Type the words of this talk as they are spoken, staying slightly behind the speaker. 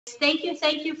Thank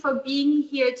you for being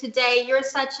here today. You're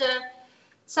such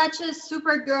a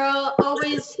super girl,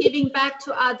 always giving back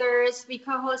to others. We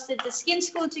co-hosted the Skin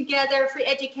School together, free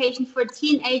education for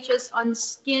teenagers on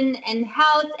skin and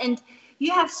health. And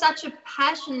you have such a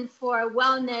passion for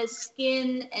wellness,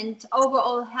 skin, and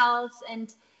overall health.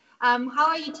 And how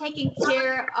are you taking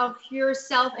care of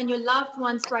yourself and your loved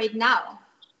ones right now?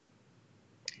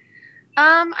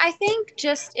 I think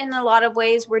just in a lot of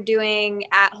ways we're doing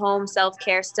at-home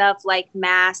self-care stuff like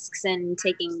masks and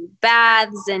taking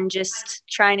baths and just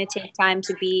trying to take time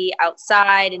to be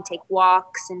outside and take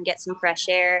walks and get some fresh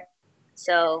air.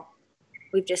 So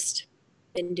we've just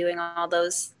been doing all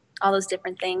those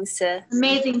different things to.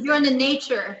 Amazing. You're in the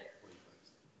nature.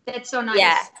 That's so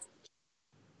Yeah. nice.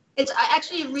 It's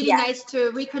actually really Yeah. nice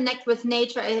to reconnect with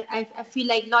nature. I feel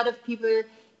like a lot of people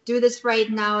do this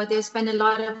right now. They spend a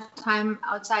lot of time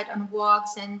outside on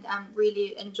walks and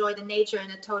really enjoy the nature in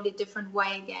a totally different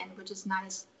way again, which is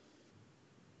nice.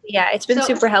 Yeah, it's been So,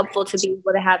 super helpful to be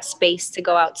able to have space to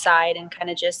go outside and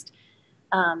kind of just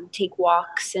take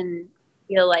walks and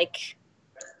feel like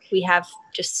we have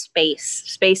just space.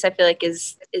 Space, I feel like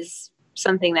is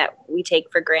something that we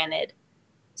take for granted.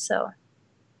 So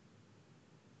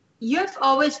you have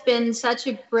always been such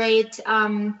a great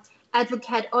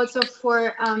advocate also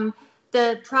for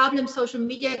the problem social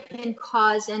media can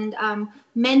cause and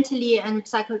mentally and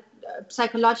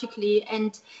psychologically.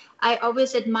 And I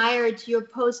always admired your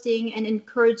posting and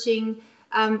encouraging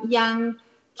young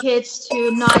kids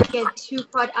to not get too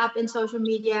caught up in social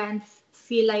media and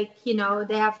feel like,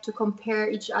 they have to compare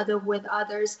each other with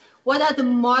others. What are the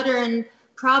modern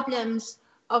problems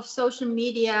of social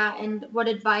media, and what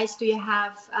advice do you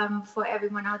have for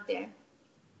everyone out there?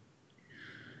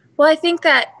 well, I think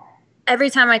that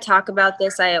every time I talk about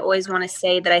this, I always want to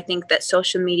say that I think that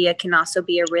social media can also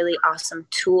be a really awesome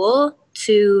tool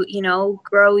to,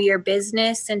 grow your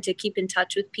business and to keep in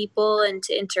touch with people and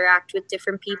to interact with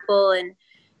different people and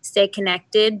stay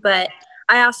connected. But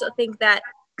I also think that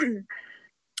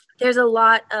there's a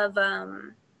lot of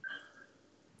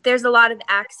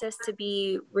access to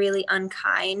be really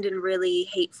unkind and really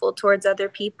hateful towards other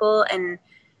people. And,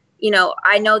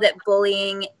 I know that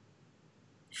bullying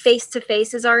face to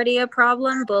face is already a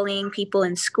problem. Bullying people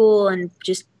in school and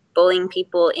just bullying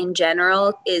people in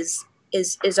general is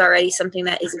already something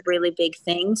that is a really big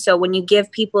thing. So when you give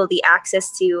people the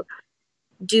access to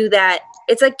do that,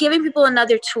 it's like giving people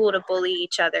another tool to bully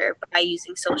each other by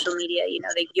using social media.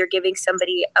 You're giving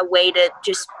somebody a way to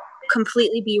just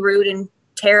completely be rude and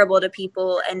terrible to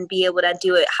people and be able to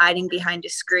do it hiding behind a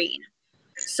screen.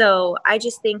 So I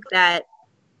just think that,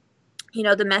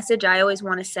 the message I always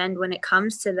want to send when it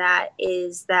comes to that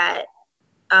is that,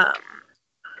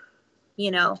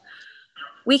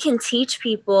 we can teach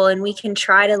people and we can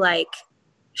try to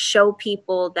show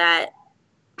people that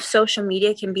social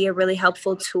media can be a really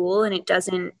helpful tool, and it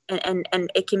doesn't, and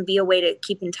it can be a way to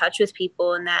keep in touch with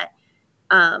people, and that,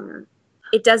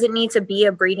 it doesn't need to be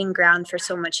a breeding ground for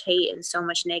so much hate and so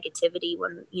much negativity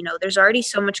when, there's already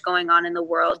so much going on in the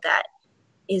world that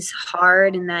is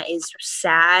hard and that is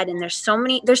sad. And there's so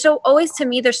many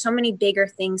bigger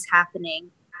things happening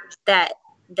that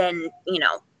than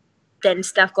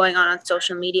stuff going on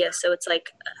social media. So it's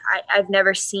like, I've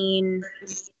never seen,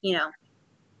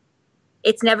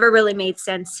 it's never really made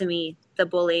sense to me, the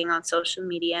bullying on social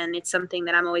media. And it's something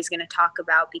that I'm always going to talk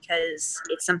about because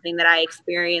it's something that I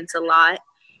experience a lot.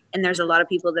 And there's a lot of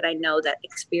people that I know that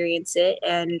experience it,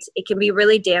 and it can be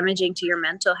really damaging to your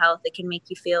mental health. It can make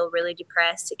you feel really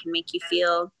depressed. It can make you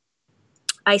feel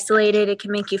isolated. It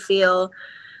can make you feel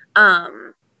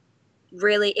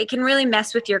it can really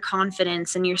mess with your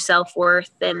confidence and your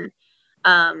self-worth. And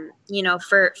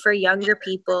for younger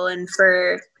people and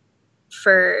for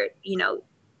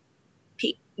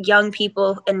young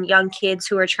people and young kids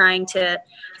who are trying to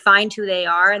find who they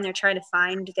are, and they're trying to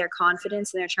find their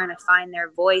confidence and they're trying to find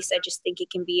their voice, I just think it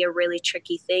can be a really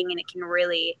tricky thing, and it can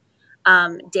really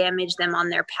damage them on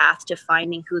their path to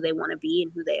finding who they want to be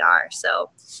and who they are. So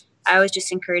I always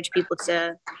just encourage people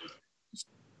to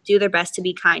do their best to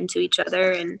be kind to each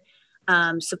other and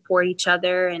support each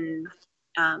other and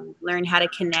learn how to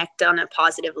connect on a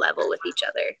positive level with each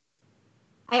other.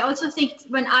 I also think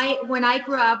when I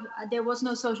grew up, there was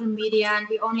no social media, and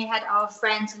we only had our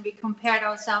friends, and we compared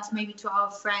ourselves maybe to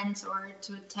our friends or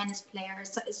to a tennis player,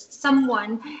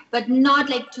 someone, but not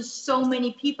like to so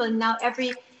many people. Now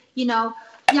every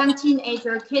young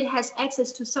teenager kid has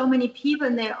access to so many people,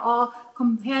 and they all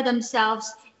compare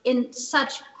themselves in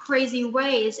such crazy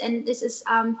ways, and this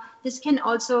can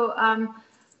also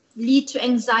lead to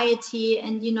anxiety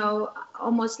and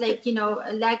almost like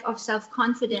a lack of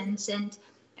self-confidence. And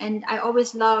And I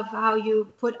always love how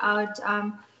you put out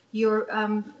your,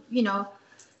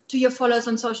 to your followers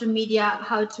on social media,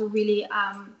 how to really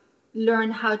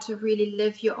learn how to really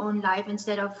live your own life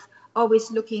instead of always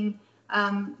looking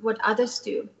what others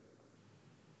do.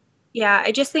 Yeah,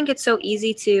 I just think it's so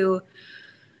easy to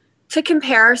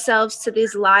compare ourselves to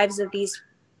these lives of these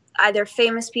either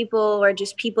famous people or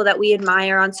just people that we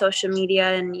admire on social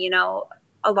media. And,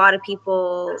 a lot of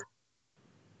people,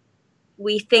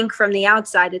 we think from the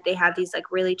outside that they have these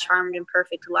like really charmed and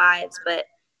perfect lives, but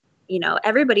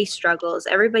everybody struggles.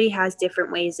 Everybody has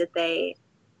different ways that they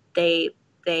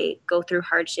go through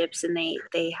hardships, and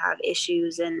they have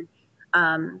issues, and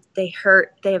they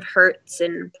have hurts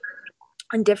and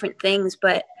different things.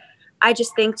 But I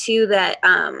just think too that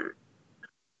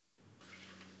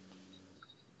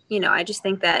I just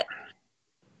think that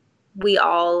we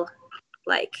all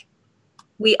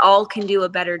can do a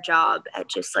better job at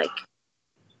just like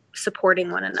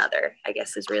supporting one another, I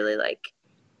guess, is really like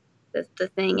the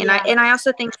thing. And Yeah. I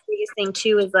also think the biggest thing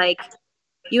too is like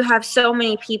you have so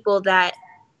many people that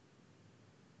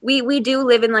we do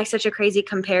live in like such a crazy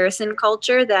comparison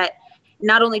culture that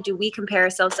not only do we compare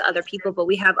ourselves to other people, but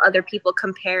we have other people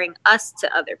comparing us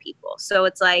to other people. So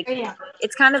it's like,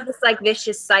 it's kind of this like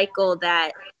vicious cycle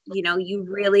that, you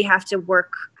really have to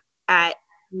work at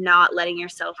not letting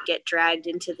yourself get dragged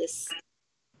into this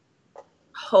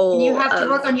hole. And you have to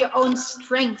work on your own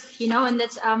strength, and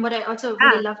that's what I also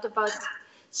really loved about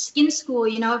skin school.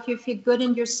 If you feel good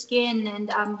in your skin, and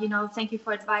thank you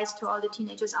for advice to all the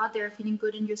teenagers out there. Feeling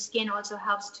good in your skin also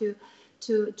helps to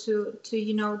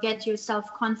get your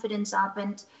self-confidence up.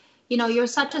 And you're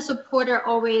such a supporter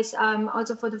always,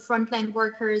 also for the frontline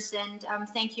workers. And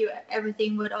thank you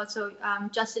everything what also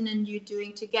Justin and you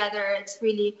doing together. It's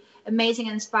really amazing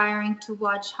and inspiring to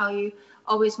watch how you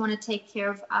always want to take care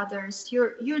of others.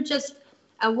 You're just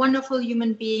a wonderful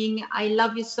human being. I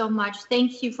love you so much.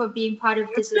 Thank you for being part of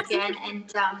this again.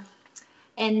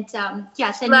 And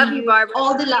yeah, sending love you, Barbara.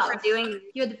 all the love. For doing this.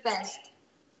 You're the best.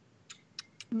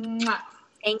 Mwah.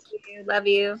 Thank you. Love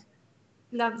you.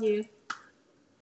 Love you.